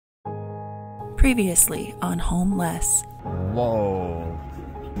Previously on Homeless. Whoa.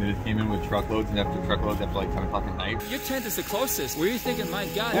 They just came in with truckloads and after truckloads after like 10 o'clock at night. Your tent is the closest. Where are you thinking, my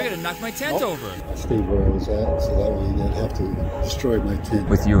God, you're going to knock my tent over? I stayed where I was at, so that way you didn't have to destroy my tent.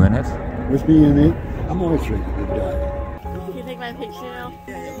 With you in it? With me in it, I'm always ready to die. Can you take my picture now?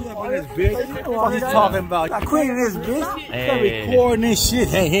 What is bitch? What you talking about? I quit this bitch. Hey. Recording this shit.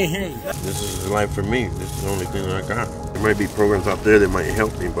 Hey. This is life for me. This is the only thing I got. There might be programs out there that might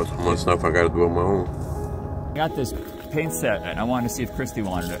help me, but some stuff I got to do on my own. I got this paint set and I wanted to see if Kristy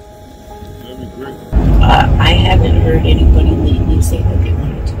wanted it. That'd be great. I haven't heard anybody lately say that they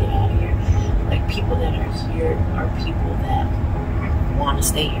wanted to get out of here. Like, people that are here are people that want to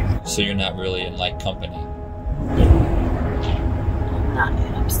stay here. So you're not really in like company? No.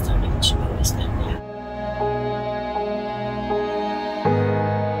 I'm starting to notice that now.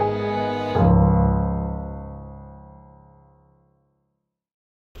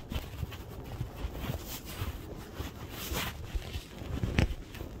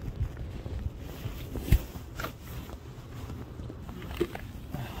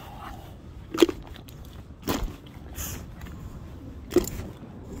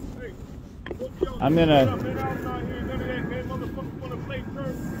 I'm gonna...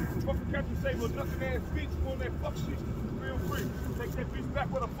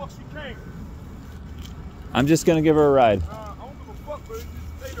 I'm just gonna give her a ride.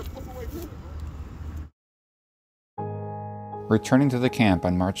 Returning to the camp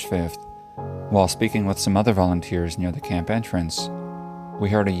on March 5th, while speaking with some other volunteers near the camp entrance, we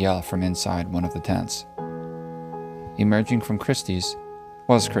heard a yell from inside one of the tents. Emerging from Kristy's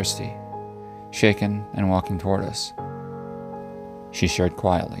was Kristy, shaken and walking toward us. She shared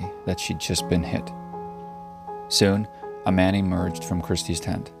quietly that she'd just been hit. Soon, a man emerged from Kristy's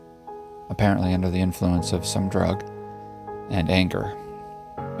tent, apparently under the influence of some drug and anger.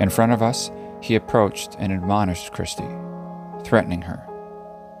 In front of us, he approached and admonished Kristy, threatening her.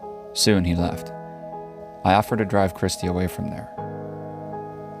 Soon he left. I offered to drive Kristy away from there,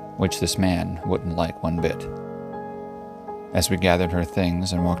 which this man wouldn't like one bit. As we gathered her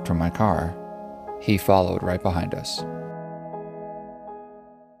things and walked to my car, he followed right behind us.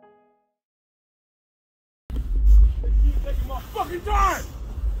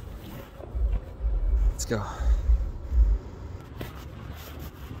 Let's go.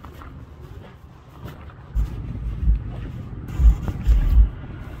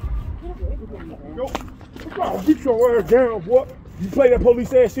 Yo, get your ass down, boy. You play that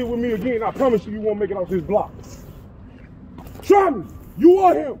police ass shit with me again, I promise you won't make it off this block. Try me. You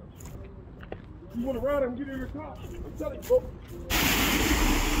are him. You want to ride and get in your car? I'm telling you, bro.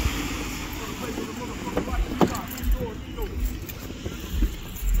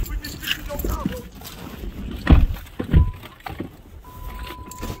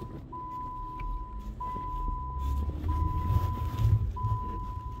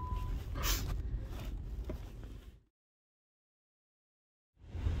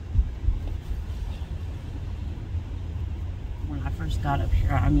 When I first got up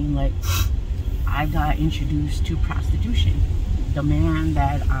here, I mean, like, I got introduced to prostitution. The man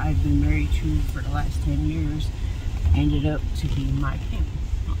that I've been married to for the last 10 years ended up to be my pimp.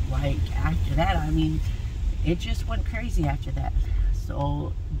 Like, after that, I mean, it just went crazy after that.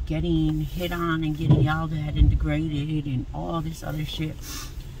 So getting hit on and getting yelled at and degraded and all this other shit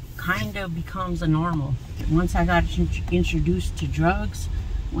kind of becomes a normal. Once I got introduced to drugs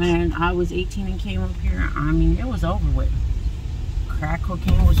when I was 18 and came up here, I mean, it was over with. Crack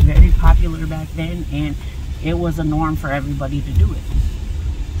cocaine was very popular back then, and it was a norm for everybody to do it.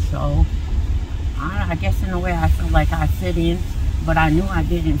 So I guess in a way I felt like I fit in, but I knew I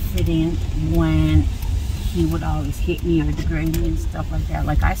didn't fit in when he would always hit me or degrade me and stuff like that.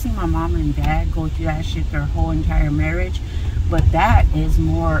 Like, I see my mom and dad go through that shit their whole entire marriage, but that is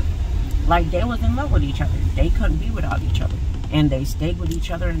more like they was in love with each other. They couldn't be without each other, and they stayed with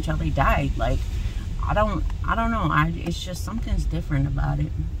each other until they died. Like, I don't know. It's just something's different about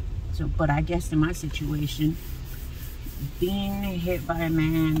it. So, but I guess in my situation, being hit by a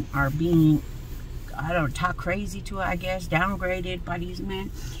man or being, I don't know, talk crazy to, I guess, downgraded by these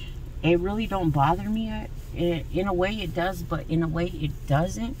men, it really don't bother me. In a way it does, but in a way it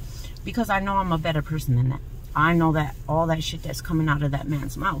doesn't, because I know I'm a better person than that. I know that all that shit that's coming out of that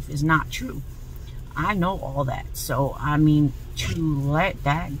man's mouth is not true. I know all that. So, I mean, to let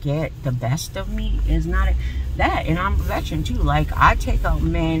that get the best of me is not that. And I'm a veteran too. Like, I take out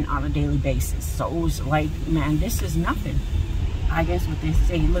men on a daily basis. So it's like, man, this is nothing. I guess what they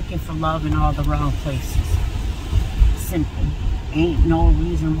say, looking for love in all the wrong places. Simple. Ain't no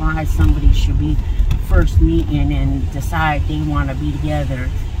reason why somebody should be first meeting and decide they want to be together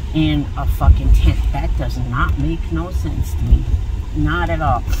in a fucking tent. That does not make no sense to me. Not at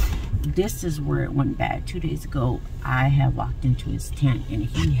all. This is where it went bad. 2 days ago, I had walked into his tent and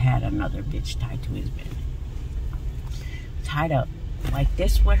he had another bitch tied to his bed. Tied up like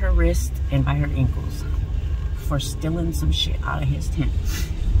this with her wrist and by her ankles for stealing some shit out of his tent.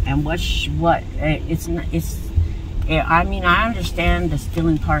 And I mean, I understand the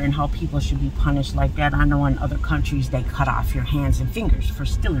stealing part and how people should be punished like that. I know in other countries they cut off your hands and fingers for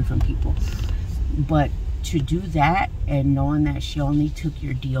stealing from people. But to do that and knowing that she only took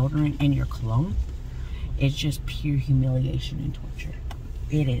your deodorant and your cologne, it's just pure humiliation and torture.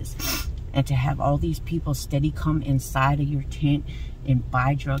 It is. And to have all these people steady come inside of your tent and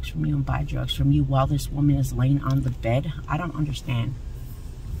buy drugs from you while this woman is laying on the bed, I don't understand.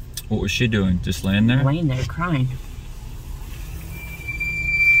 What was she doing? Just laying there? Laying there crying.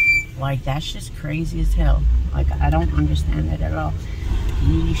 Like, that's just crazy as hell. Like, I don't understand that at all.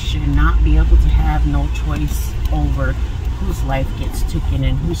 You should not be able to have no choice over whose life gets taken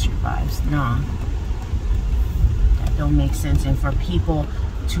and who survives. No. That don't make sense. And for people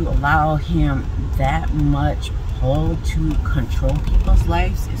to allow him that much pull to control people's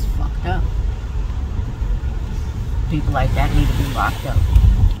lives is fucked up. People like that need to be locked up.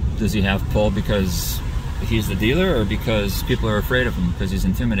 Does he have pull because he's the dealer or because people are afraid of him because he's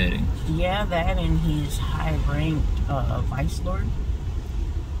intimidating? Yeah, that, and he's high-ranked vice lord.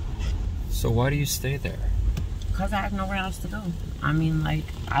 So why do you stay there? Because I have nowhere else to go. I mean, like,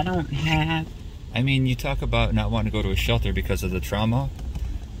 I don't have... I mean, you talk about not wanting to go to a shelter because of the trauma,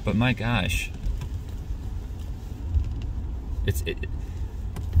 but my gosh.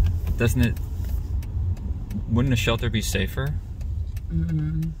 Wouldn't a shelter be safer?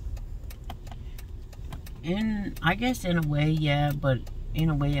 Mm-hmm. And I guess in a way, yeah, but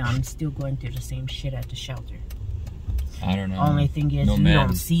in a way, I'm still going through the same shit at the shelter. I don't know. Only thing is, you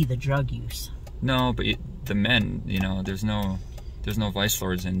don't see the drug use. No, but the men, you know, there's no vice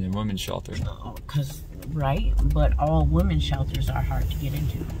lords in the women's shelter. No, right? But all women's shelters are hard to get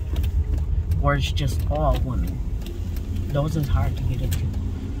into. Or it's just all women. Those is hard to get into.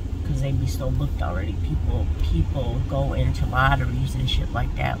 Because they be so booked already. People go into lotteries and shit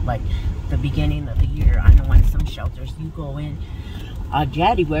like that. Like the beginning of the year, I know in some shelters you go in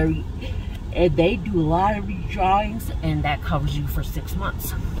January and they do lottery drawings and that covers you for 6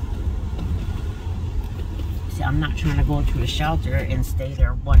 months. See, I'm not trying to go to a shelter and stay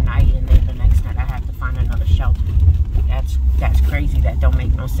there one night and then the next night I have to find another shelter. That's crazy. That don't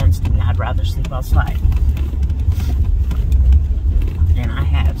make no sense to me. I'd rather sleep outside. And I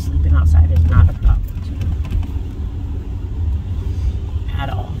have. Sleeping outside is not a problem to me. At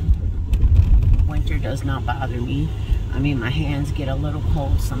all. Winter does not bother me. I mean, my hands get a little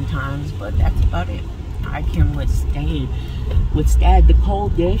cold sometimes, but that's about it. I can withstand the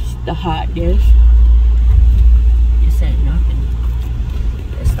coldness, the hotness. This ain't nothing.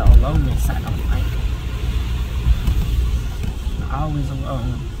 It's the aloneness I don't like. I'm always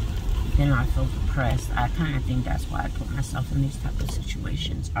alone. Then I feel depressed. I kind of think that's why I put myself in these type of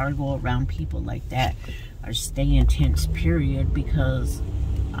situations. I go around people like that or stay intense, period, because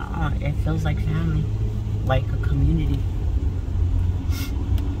it feels like family, like a community.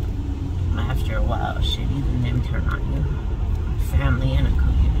 After a while, shit, even them turn on you. Family and a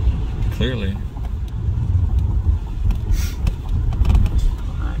community. Clearly.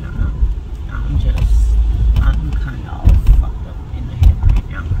 I don't know. I'm kind of all fucked up in the head right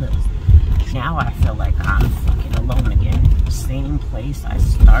now because now I feel like I'm fucking alone again. Same place I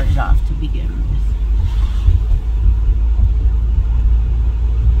started off to begin with.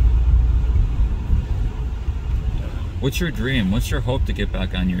 What's your dream? What's your hope to get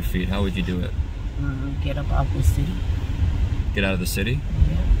back on your feet? How would you do it? Get up out the city. Get out of the city?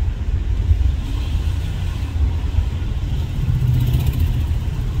 Yeah.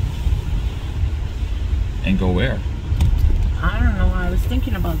 And go where? I don't know. I was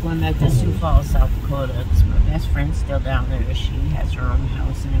thinking about going back to Sioux Falls, South Dakota, because my best friend's still down there. She has her own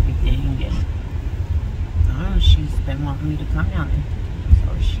house and everything, and I don't know, she's been wanting me to come down there.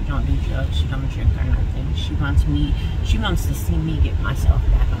 So she don't do drugs, she don't drink or nothing. She wants to see me get myself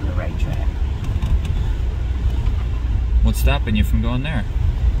back on the right track. What's stopping you from going there?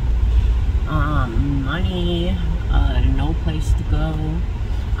 Money, no place to go.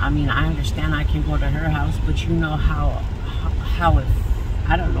 I mean, I understand I can go to her house, but you know how it,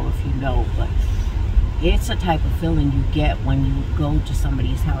 I don't know if you know, but it's a type of feeling you get when you go to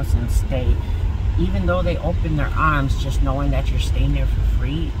somebody's house and stay. Even though they open their arms, just knowing that you're staying there for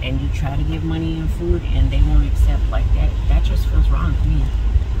free and you try to give money and food and they won't accept like that, that just feels wrong to me.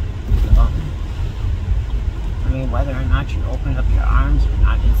 I mean, whether or not you open up your arms or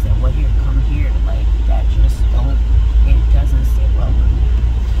not, it's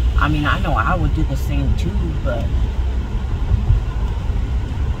would do the same too, but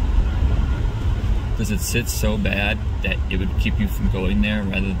does it sit so bad that it would keep you from going there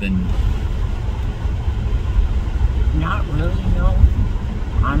rather than? not really, no.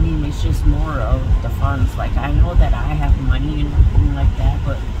 I mean, it's just more of the funds. Like, I know that I have money and everything like that,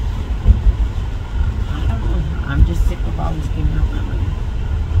 but I don't know. I'm just sick of always giving up my money.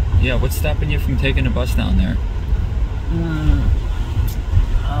 Yeah, what's stopping you from taking a bus down there?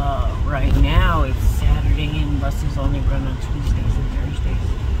 Right now it's Saturday and buses only run on Tuesdays and Thursdays.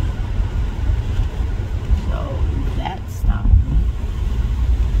 So that stopped me.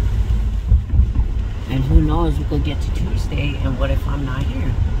 And who knows, we could get to Tuesday and what if I'm not here?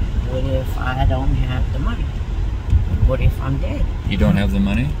 What if I don't have the money? What if I'm dead? You don't have the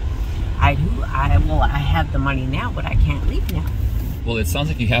money? I do. Well, I have the money now, but I can't leave now. Well, it sounds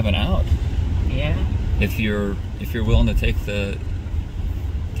like you have an out. Yeah. If you're willing to take the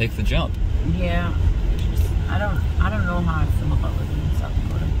jump. Yeah. I don't know how I feel about living in South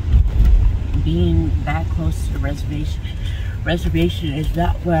Dakota. Being that close to the reservation. Reservation is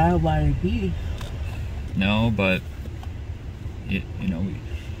not where I want to be. No, but you know,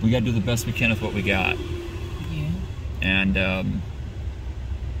 we got to do the best we can with what we got. Yeah. And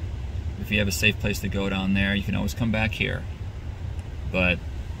if you have a safe place to go down there, you can always come back here. But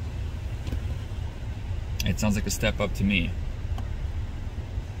it sounds like a step up to me.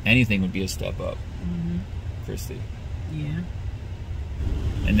 Anything would be a step up, Kristy. Yeah.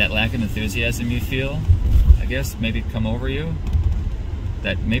 And that lack of enthusiasm you feel, I guess, maybe come over you.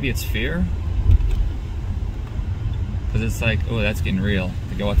 That maybe it's fear. Because it's like, oh, that's getting real.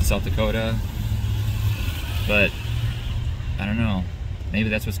 To go out to South Dakota. But, I don't know. Maybe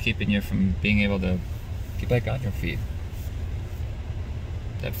that's what's keeping you from being able to get back on your feet.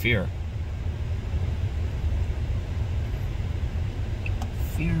 That fear.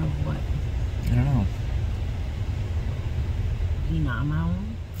 Fear of what? I don't know. Being on my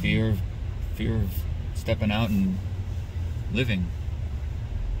own? Fear of stepping out and living.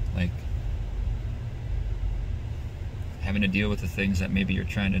 Like, having to deal with the things that maybe you're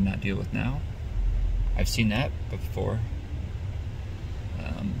trying to not deal with now. I've seen that before.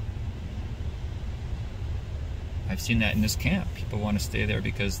 I've seen that in this camp. People want to stay there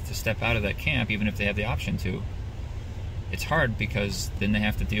because to step out of that camp, even if they have the option to, it's hard because then they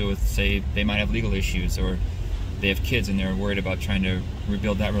have to deal with, say, they might have legal issues or they have kids and they're worried about trying to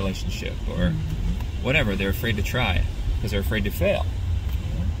rebuild that relationship or whatever. They're afraid to try because they're afraid to fail.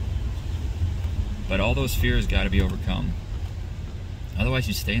 But all those fears got to be overcome. Otherwise,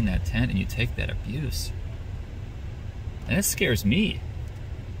 you stay in that tent and you take that abuse. And it scares me.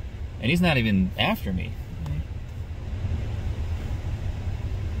 And he's not even after me.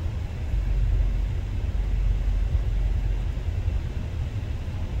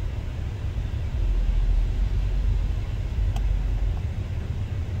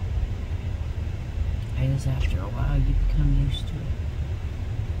 I guess after a while, you become used to it.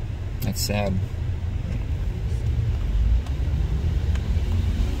 That's sad.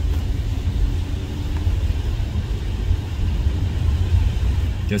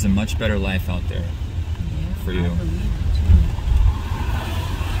 There's a much better life out there for you. I believe it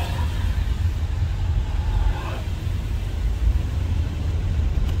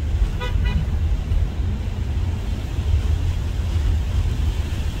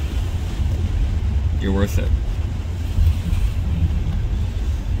too. You're worth it.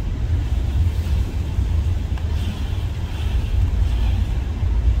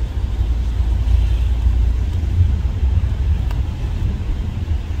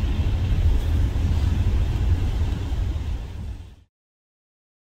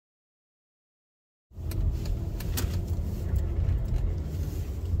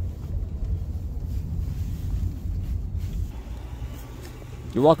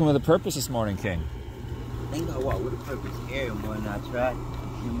 You're walking with a purpose this morning, King. I think I walk with a purpose every morning. I try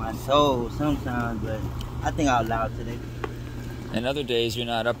in my soul sometimes, but I think out loud today. And other days you're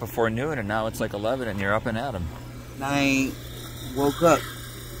not up before noon, and now it's like 11 and you're up and at 'em. I woke up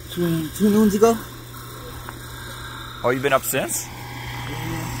two noons ago. Oh, you've been up since?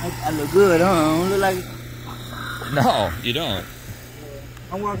 Yeah, I look good, huh? I don't look like it. No, you don't.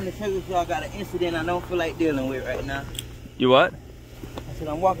 I'm walking the circus because I got an incident I don't feel like dealing with right now. You what? I said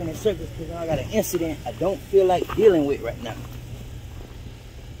I'm walking the circus because I got an incident I don't feel like dealing with right now.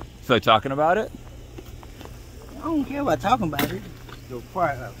 So talking about it? I don't care about talking about it. The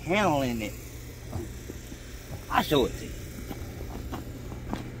part of handling it. I'll show it to you.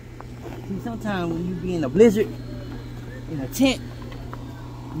 See, sometimes when you be in a blizzard, in a tent,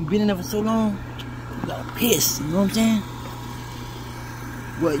 you've been in there for so long, you got piss, you know what I'm saying?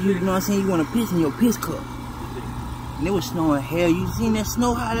 But you know what I'm saying? You want to piss in your piss cup. And it was snowing hell. You seen that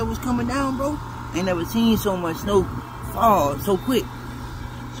snow, how that was coming down, bro? I ain't never seen so much snow fall so quick.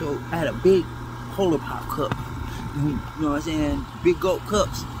 So I had a big Polar Pop cup. You know what I'm saying? Big gulp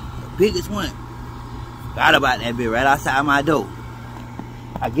cups. The biggest one. Forgot about that bit right outside my door.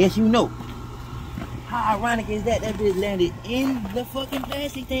 I guess you know. How ironic is that? That bitch landed in the fucking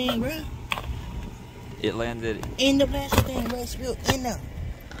plastic thing, bro. It landed in the plastic thing, bro. It spilled in there.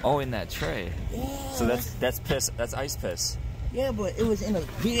 Oh, in that tray. Yeah. So that's piss. That's ice piss. Yeah, but it was in a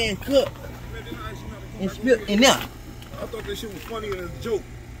big ass cup. And spilled in there. I thought that shit was funny and a joke.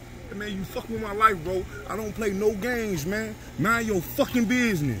 Hey, man, you fuck with my life, bro. I don't play no games, man. Mind your fucking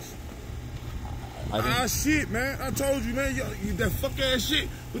business. Shit, man. I told you, man. You that fuck ass shit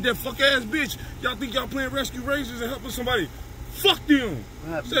with that fuck ass bitch. Y'all think y'all playing Rescue Rangers and helping somebody? Fuck them.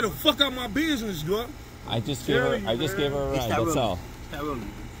 Say the fuck out my business, bro. I just gave her a ride. That's all. Stop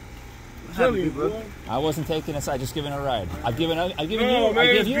rolling. Tell you, bro. I wasn't taking a side. Just giving her a ride. I've given you a ride.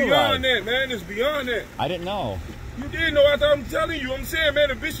 It's beyond that, man. It's beyond that. I didn't know. You didn't know after I'm telling you. I'm saying, man,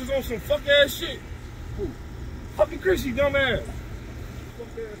 the bitch was on some fuck ass shit. Who? Fucking Kristy, dumbass. Fuck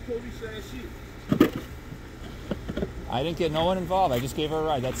ass police ass shit. I didn't get no one involved. I just gave her a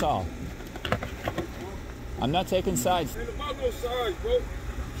ride. That's all. I'm not taking sides. Ain't about no sides, bro.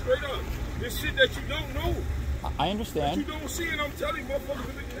 Straight up. This shit that you don't know. I understand. That you don't see, and I'm telling you,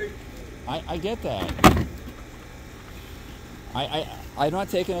 motherfuckers. I get that. I'm not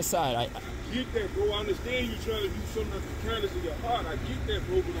taking a side. I get that, bro. I understand you trying to do something that's the kindness of your heart. I get that,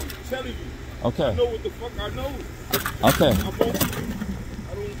 bro, but I'm telling you. Okay. I know what the fuck I know. Okay.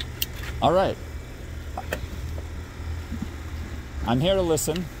 All right. I'm here to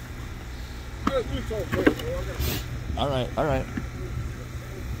listen. All right, all right.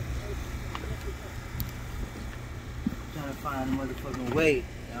 Trying to find a motherfucking way.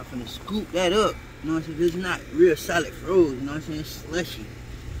 I'm finna scoop that up. You know what I'm saying? It's not real solid froze. You know what I'm saying? It's slushy.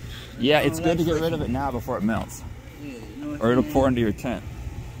 Yeah, it's good to get rid of it now before it melts. Yeah, you know what or it'll pour into your tent.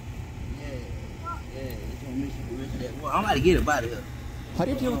 Yeah, it's gonna mix it with that. Well, I'm about to get it out of here. How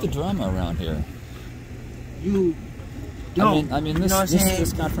do you deal with the drama around here? You don't. I mean,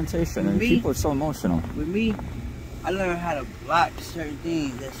 this confrontation. I mean, people are so emotional. With me, I learned how to block certain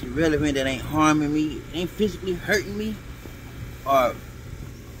things that's irrelevant, that ain't harming me, ain't physically hurting me, or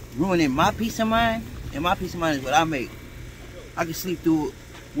ruining my peace of mind. And my peace of mind is what I make. I can sleep through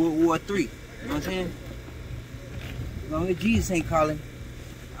World War III. You know what I'm saying? As long as Jesus ain't calling,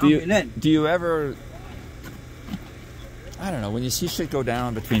 I don't get nothing. Do you ever? I don't know, when you see shit go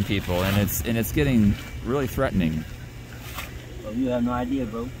down between people and it's getting really threatening. Oh, you have no idea,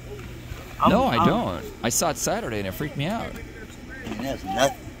 bro. No, I don't. I saw it Saturday and it freaked me out. Man, that's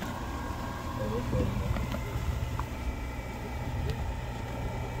nothing.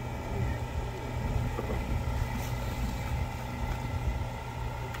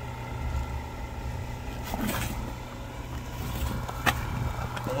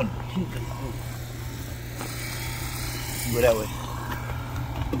 Go that way.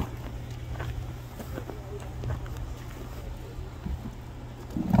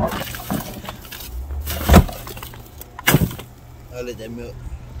 I'll let that milk.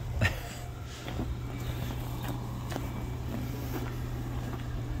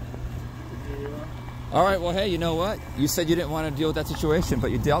 All right, well, hey, you know what? You said you didn't want to deal with that situation,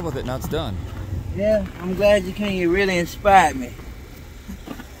 but you dealt with it, now it's done. Yeah, I'm glad you came. You really inspired me.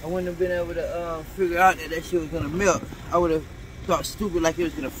 I wouldn't have been able to figure out that shit was going to melt. I would have thought stupid like it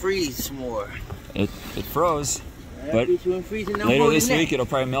was going to freeze some more. It froze, Yeah, but later this week it'll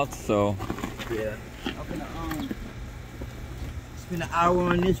probably melt, so... Yeah. I'm going to spend an hour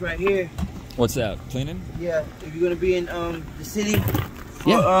on this right here. What's that, cleaning? Yeah, if you're going to be in the city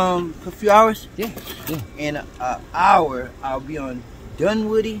for a few hours. Yeah. In an hour, I'll be on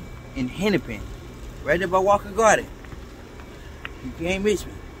Dunwoody and Hennepin, right there by Walker Garden. You can't miss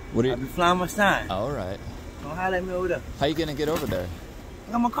me. I'll be flying my sign. All right. Don't holler at me over there. How you gonna get over there?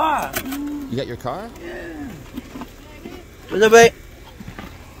 I got my car. You got your car? Yeah. What's up, babe?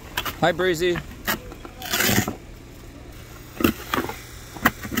 Hi, Breezy.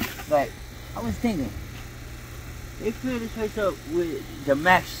 Like, I was thinking, they fill this place up with the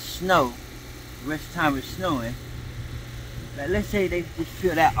max snow, the rest of the time it's snowing. Like, let's say they just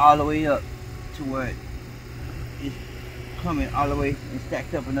fill that all the way up to where it's coming all the way and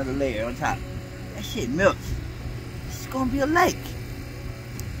stacked up another layer on top. That shit melts. It's gonna be a lake.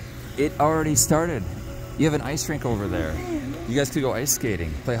 It already started. You have an ice rink over there. Man. You guys could go ice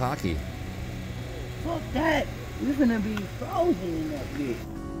skating, play hockey. Fuck that. We're gonna be frozen in that bitch.